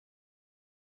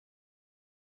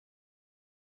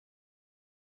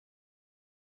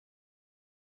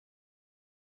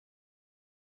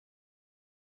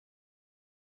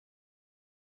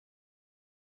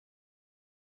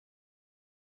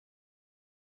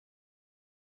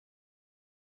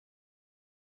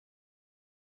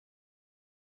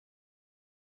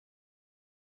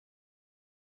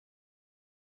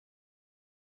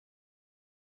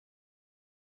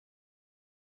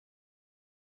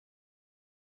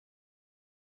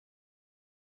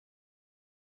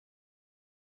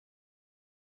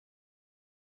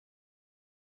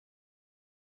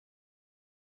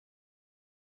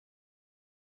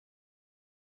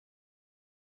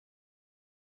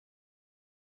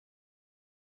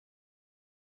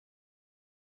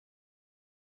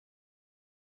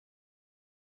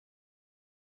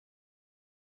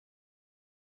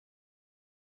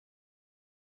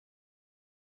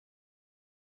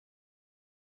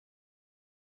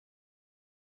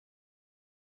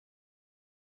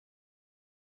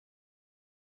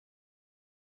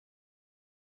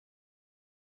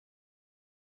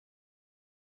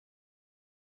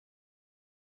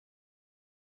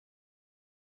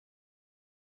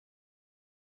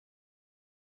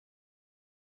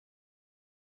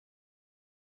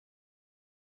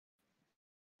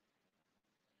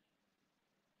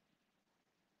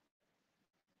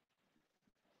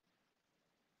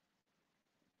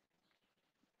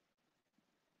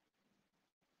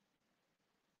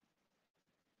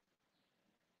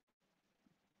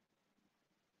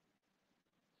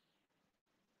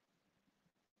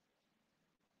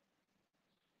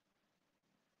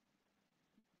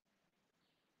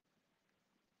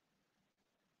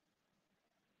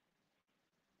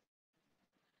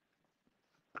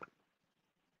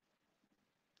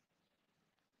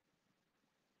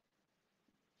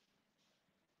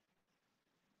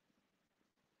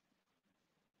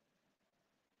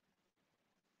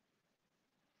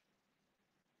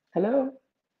Hello,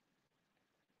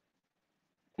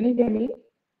 can you hear me?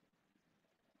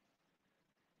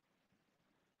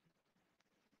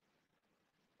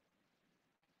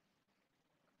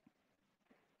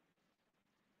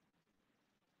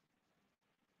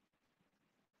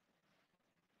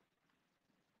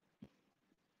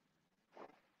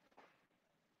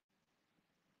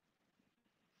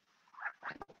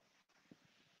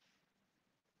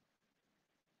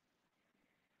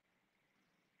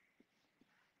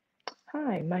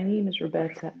 Hi, my name is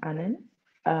Roberta Annan.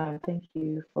 Thank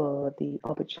you for the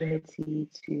opportunity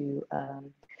you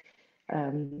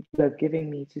have given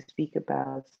me to speak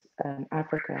about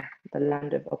Africa, the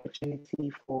land of opportunity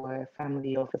for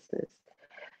family offices.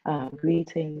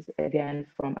 Greetings again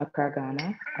from Accra,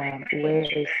 Ghana, where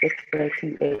it's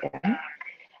 6:30 a.m.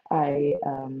 I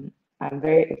I'm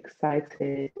very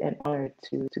excited and honored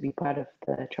to be part of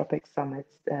the Tropic Summit,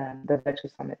 the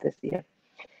virtual summit this year.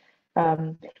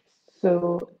 Um,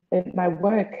 so in my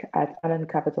work at Annan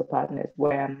Capital Partners,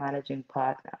 where I'm managing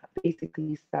partner,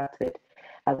 basically started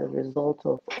as a result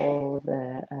of all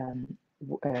the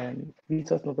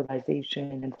resource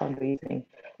mobilization and fundraising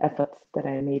efforts that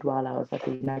I made while I was at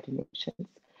the United Nations.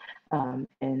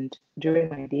 And during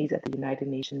my days at the United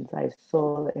Nations, I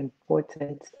saw the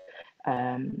important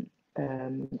um,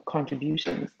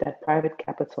 contributions that private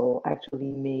capital actually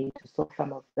made to solve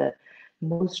some of the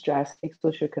most drastic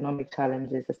socioeconomic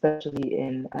challenges, especially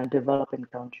in developing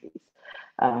countries.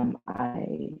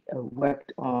 I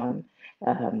worked on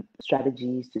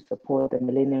strategies to support the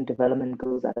Millennium Development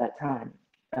Goals at that time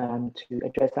to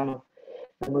address some of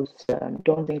the most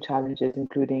daunting challenges,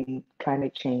 including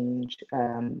climate change,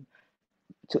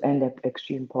 to end up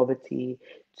extreme poverty,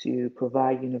 to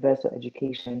provide universal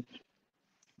education,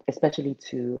 especially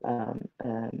to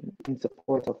in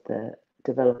support of the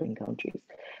developing countries.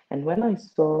 And when I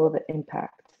saw the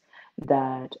impact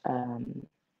that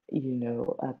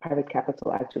private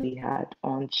capital actually had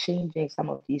on changing some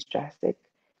of these drastic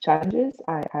challenges,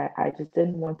 I just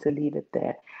didn't want to leave it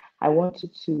there. I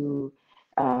wanted to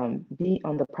be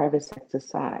on the private sector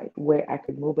side where I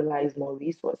could mobilize more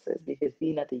resources because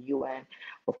being at the UN,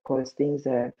 of course, things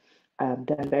are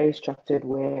done very structured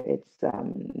where it's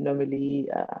normally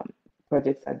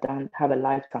projects are done have a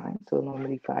lifetime, so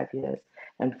normally 5 years,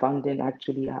 and funding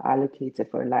actually are allocated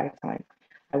for a lifetime.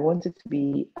 I wanted to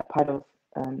be a part of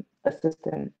a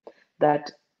system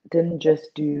that didn't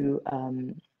just do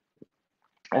um,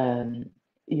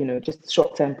 just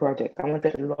short-term projects. I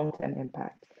wanted a long-term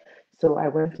impact. So I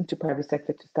went into private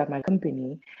sector to start my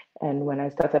company. And when I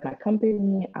started my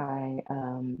company, I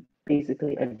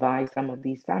basically advised some of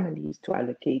these families to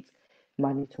allocate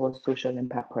money towards social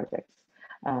impact projects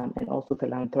and also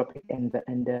philanthropic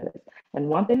endeavors. And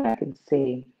one thing I can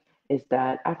say is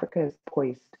that Africa is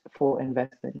poised for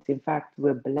investments. In fact,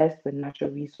 we're blessed with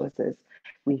natural resources.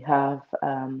 We have,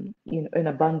 in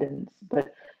abundance,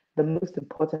 but the most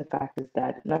important fact is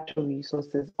that natural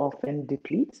resources often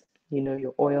deplete.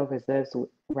 Your oil reserves will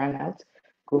run out,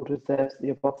 gold reserves,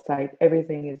 your bauxite,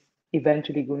 everything is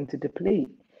eventually going to deplete.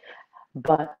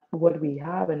 But what we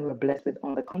have and we're blessed with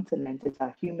on the continent is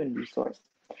our human resource.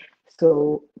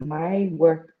 So my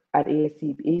work at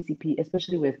ACP,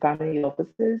 especially with family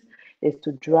offices, is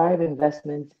to drive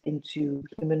investments into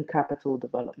human capital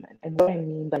development. And what I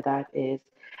mean by that is,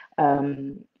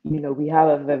 we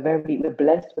have we're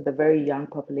blessed with a very young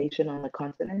population on the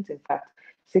continent. In fact,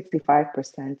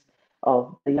 65%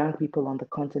 of the young people on the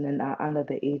continent are under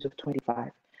the age of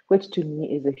 25, which to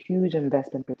me is a huge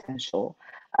investment potential.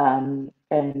 And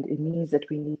it means that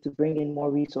we need to bring in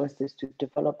more resources to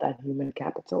develop that human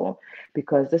capital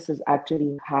because this is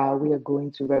actually how we are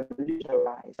going to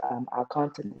revolutionize our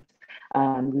continent.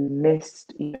 We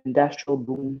missed industrial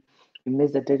boom, we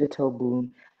missed the digital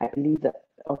boom. I believe the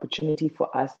opportunity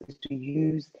for us is to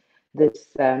use this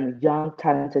young,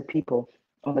 talented people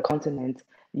on the continent,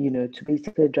 to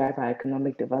basically drive our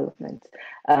economic development.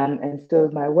 And so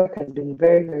my work has been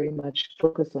very, very much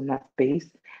focused on that space.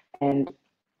 And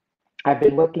I've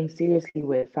been working seriously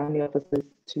with family offices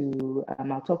to,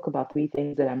 I'll talk about three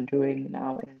things that I'm doing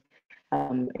now in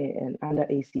under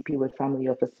ACP with family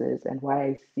offices and why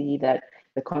I see that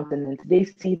the continent, they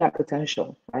see that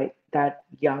potential, right? That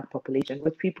young population,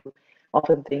 which people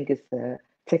often think is a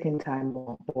ticking time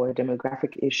bomb or a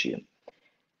demographic issue.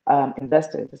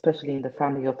 Investors, especially in the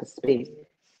family office space,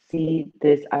 see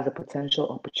this as a potential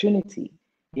opportunity,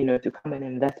 to come and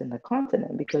invest in the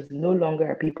continent because no longer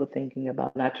are people thinking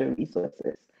about natural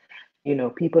resources.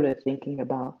 People are thinking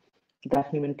about that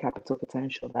human capital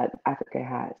potential that Africa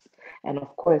has. And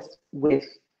of course, with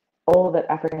all that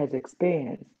Africa has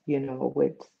experienced,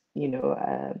 with, you know,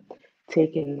 uh,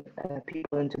 taken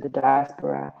people into the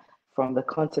diaspora from the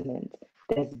continent,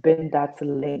 there's been that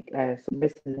link,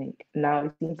 missing link. Now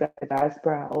it seems like the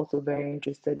diaspora are also very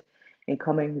interested in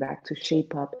coming back to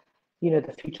shape up,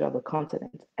 the future of the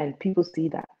continent. And people see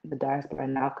that the diaspora are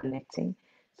now connecting.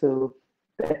 So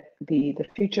the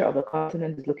future of the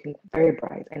continent is looking very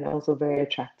bright and also very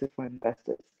attractive for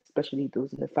investors, especially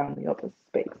those in the family office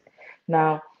space.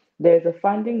 Now, there's a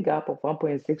funding gap of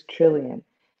 1.6 trillion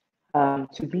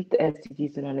to meet the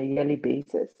SDGs on a yearly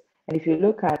basis. And if you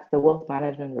look at the wealth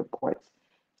management reports,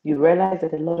 you realize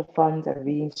that a lot of funds are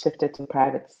being shifted to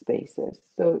private spaces.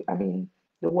 So, I mean,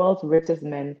 the world's richest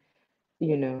men,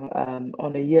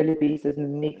 on a yearly basis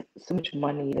make so much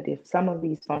money that if some of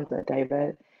these funds are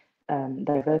diverted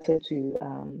to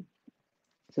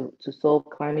solve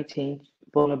climate change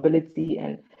vulnerability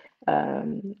and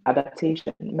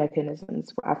adaptation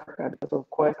mechanisms for Africa, because of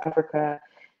course Africa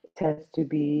tends to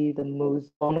be the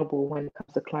most vulnerable when it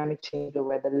comes to climate change, or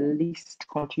we're the least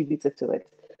contributor to it.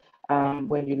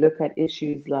 When you look at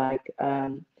issues like,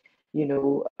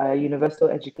 universal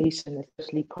education,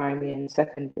 especially primary and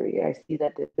secondary, I see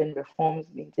that there's been reforms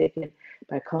being taken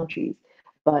by countries,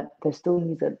 but there still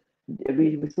needs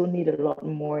we still need a lot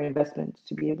more investment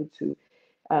to be able to,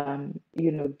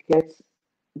 get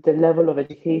the level of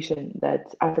education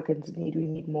that Africans need. We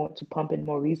need more to pump in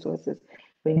more resources.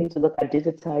 We need to look at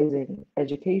digitizing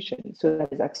education so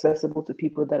that it's accessible to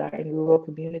people that are in rural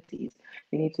communities.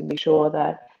 We need to make sure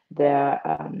that there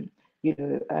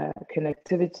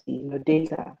connectivity,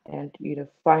 data, and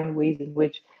find ways in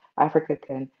which Africa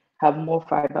can have more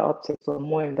fiber optics or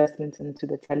more investments into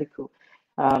the teleco.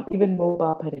 Even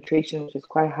mobile penetration, which is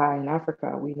quite high in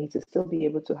Africa, we need to still be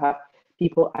able to have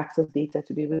people access data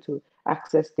to be able to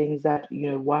access things that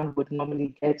one would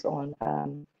normally get on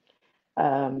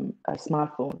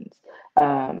smartphones.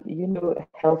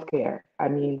 Healthcare. I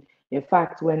mean, in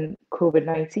fact, when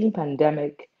COVID-19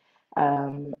 pandemic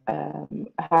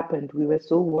happened, we were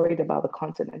so worried about the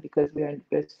continent because we're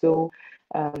so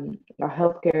our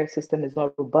healthcare system is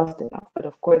not robust enough. But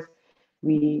of course,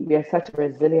 we are such a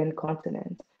resilient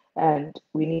continent, and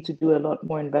we need to do a lot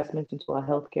more investment into our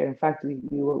healthcare. In fact, we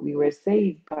were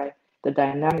saved by the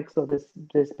dynamics of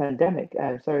this pandemic,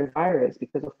 virus,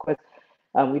 because of course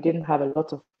we didn't have a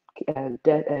lot of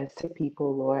sick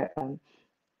people or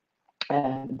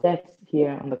deaths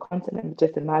here on the continent.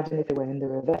 Just imagine if it were in the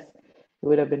reverse. It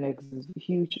would have been a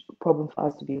huge problem for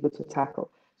us to be able to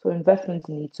tackle. So investments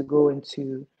need to go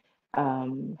into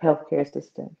healthcare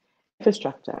system.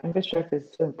 Infrastructure is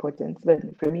so important. But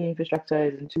for me, infrastructure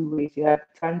is in two ways. You have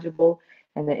tangible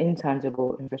and the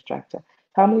intangible infrastructure.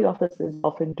 Family offices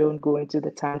often don't go into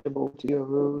the tangible, to your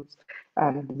roads.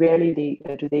 Rarely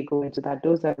do they go into that.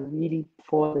 Those are really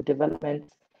for the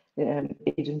development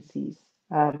agencies.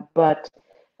 But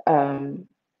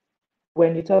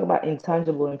when you talk about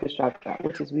intangible infrastructure,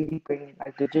 which is really bringing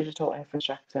like the digital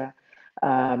infrastructure,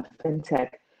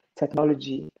 fintech,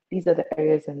 technology, these are the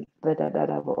areas that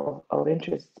are of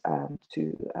interest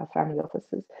to family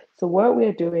offices. So what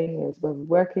we're doing is we're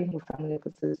working with family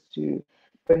offices to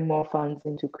bring more funds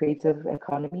into creative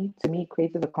economy. To me,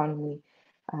 creative economy,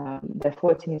 there are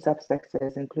 14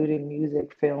 subsectors, including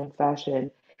music, film,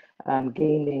 fashion,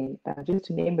 gaming, just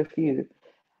to name a few.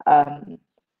 Um,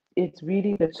 it's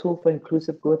really the tool for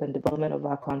inclusive growth and development of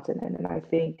our continent. And I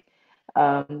think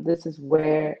this is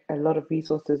where a lot of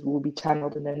resources will be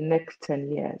channeled in the next 10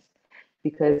 years,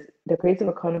 because the creative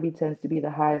economy tends to be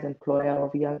the highest employer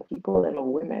of young people and of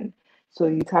women. So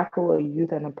you tackle a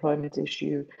youth unemployment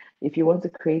issue. If you want to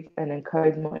create and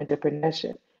encourage more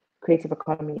entrepreneurship, creative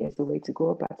economy is the way to go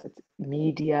about it.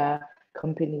 Media,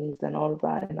 companies, and all of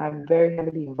that. And I'm very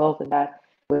heavily involved in that,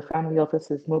 with family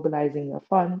offices mobilizing a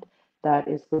fund that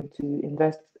is going to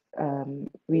invest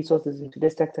resources into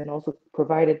this sector and also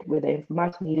provide it with a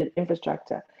much needed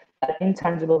infrastructure, that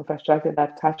intangible infrastructure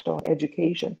that touched on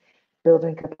education,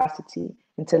 building capacity,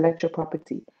 intellectual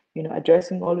property,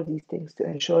 addressing all of these things to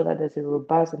ensure that there's a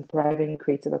robust and thriving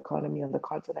creative economy on the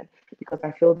continent, because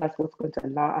I feel that's what's going to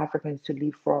allow Africans to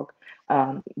leapfrog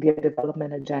their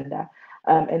development agenda.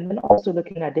 And then also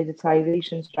looking at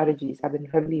digitization strategies. I've been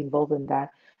heavily involved in that,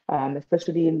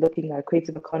 especially looking at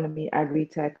creative economy,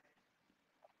 agri-tech,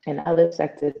 and other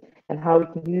sectors, and how we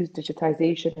can use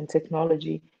digitization and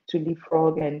technology to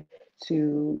leapfrog and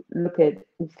to look at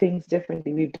things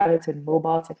differently. We've done it in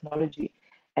mobile technology,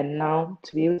 and now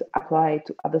to be able to apply it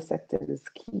to other sectors is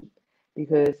key,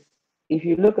 because if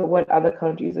you look at what other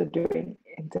countries are doing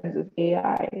in terms of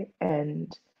AI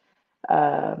and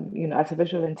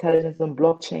artificial intelligence and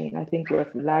blockchain, I think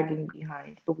we're lagging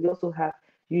behind. But we also have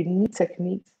unique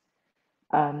techniques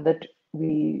that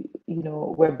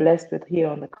we're blessed with here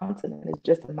on the continent. It's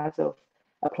just a matter of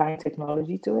applying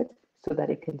technology to it so that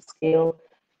it can scale,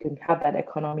 can have that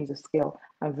economies of scale.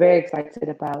 I'm very excited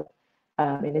about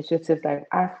initiatives like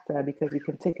AFTA because we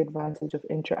can take advantage of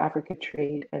intra-Africa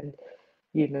trade, and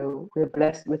we're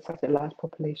blessed with such a large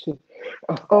population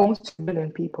of almost 2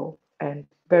 billion people and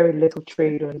very little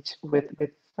trade with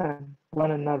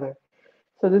one another.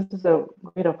 So this is a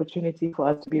great opportunity for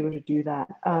us to be able to do that.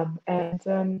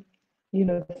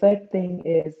 The third thing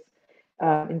is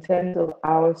in terms of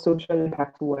our social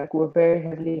impact work, we're very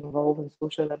heavily involved in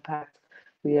social impact.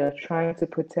 We are trying to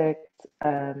protect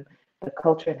the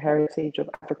culture and heritage of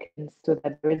Africans so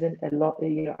that there isn't a lot,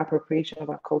 appropriation of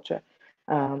our culture,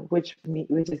 which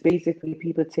is basically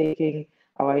people taking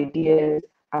our ideas,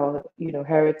 our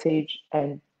heritage,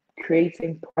 and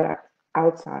creating product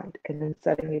outside and then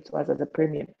selling it to us as a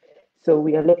premium. So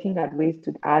we are looking at ways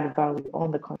to add value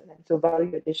on the continent. So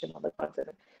value addition on the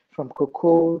continent, from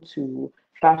cocoa to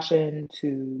fashion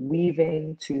to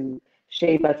weaving to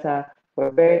shea butter.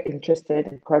 We're very interested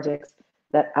in projects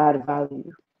that add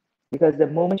value, because the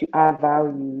moment you add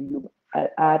value, you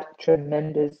add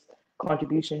tremendous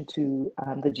contribution to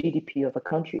the GDP of a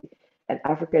country. And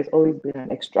Africa has always been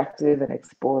an extractive and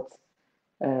export,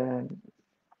 um,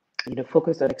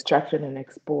 focused on extraction and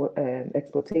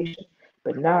exploitation.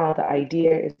 But now the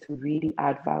idea is to really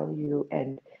add value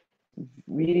and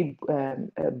really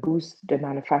boost the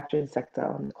manufacturing sector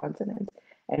on the continent,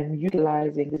 and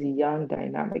utilizing the young,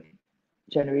 dynamic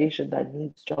generation that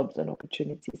needs jobs and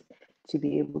opportunities to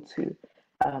be able to,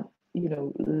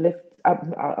 lift up.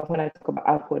 When I talk about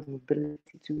upward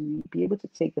mobility, to be able to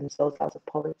take themselves out of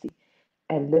poverty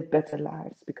and live better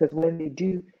lives. Because when they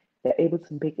do, they're able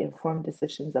to make informed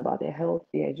decisions about their health,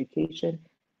 their education,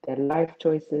 their life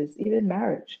choices, even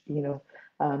marriage.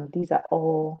 These are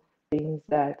all things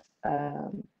that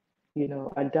are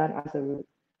done as a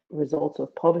result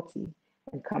of poverty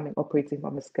and coming operating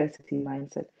from a scarcity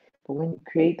mindset. But when you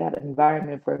create that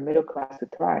environment for a middle class to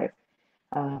thrive,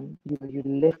 you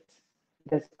lift.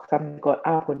 There's something called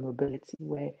upward mobility,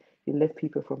 where you lift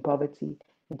people from poverty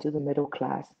into the middle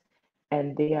class,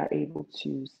 and they are able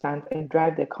to stand and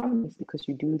drive the economies, because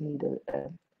you do need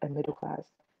a middle class.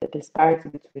 The disparity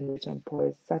between rich and poor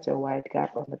is such a wide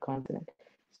gap on the continent.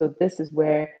 So this is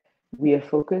where we are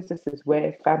focused. This is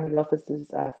where family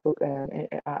offices are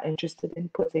interested in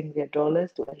putting their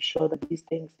dollars to ensure that these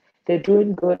things, they're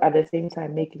doing good at the same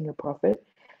time making a profit.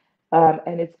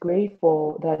 And it's great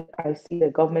for that. I see the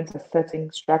government are setting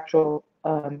structural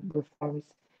reforms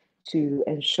to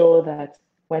ensure that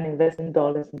when investment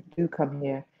dollars do come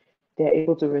here, they're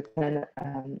able to return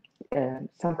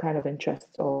some kind of interest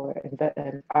or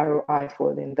ROI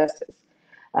for the investors.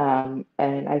 And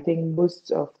I think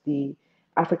most of the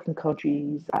African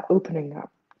countries are opening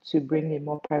up to bring in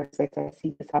more private sector. I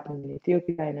see this happening in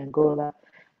Ethiopia and Angola.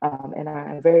 And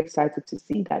I'm very excited to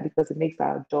see that, because it makes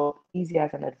our job easier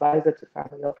as an advisor to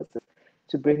family offices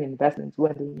to bring investments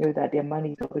when they know that their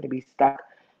money is not going to be stuck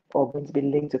or going to be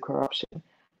linked to corruption.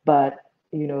 But,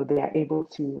 they are able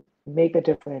to make a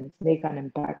difference, make an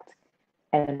impact,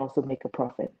 and also make a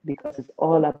profit, because it's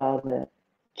all about the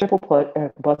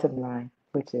bottom line,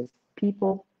 which is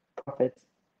people, profits,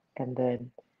 and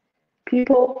then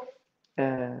people,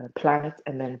 planet,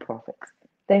 and then profits.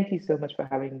 Thank you so much for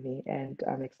having me, and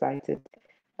I'm excited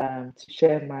to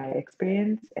share my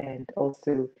experience and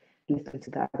also listen to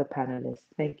the other panelists.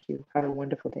 Thank you. Have a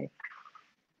wonderful day.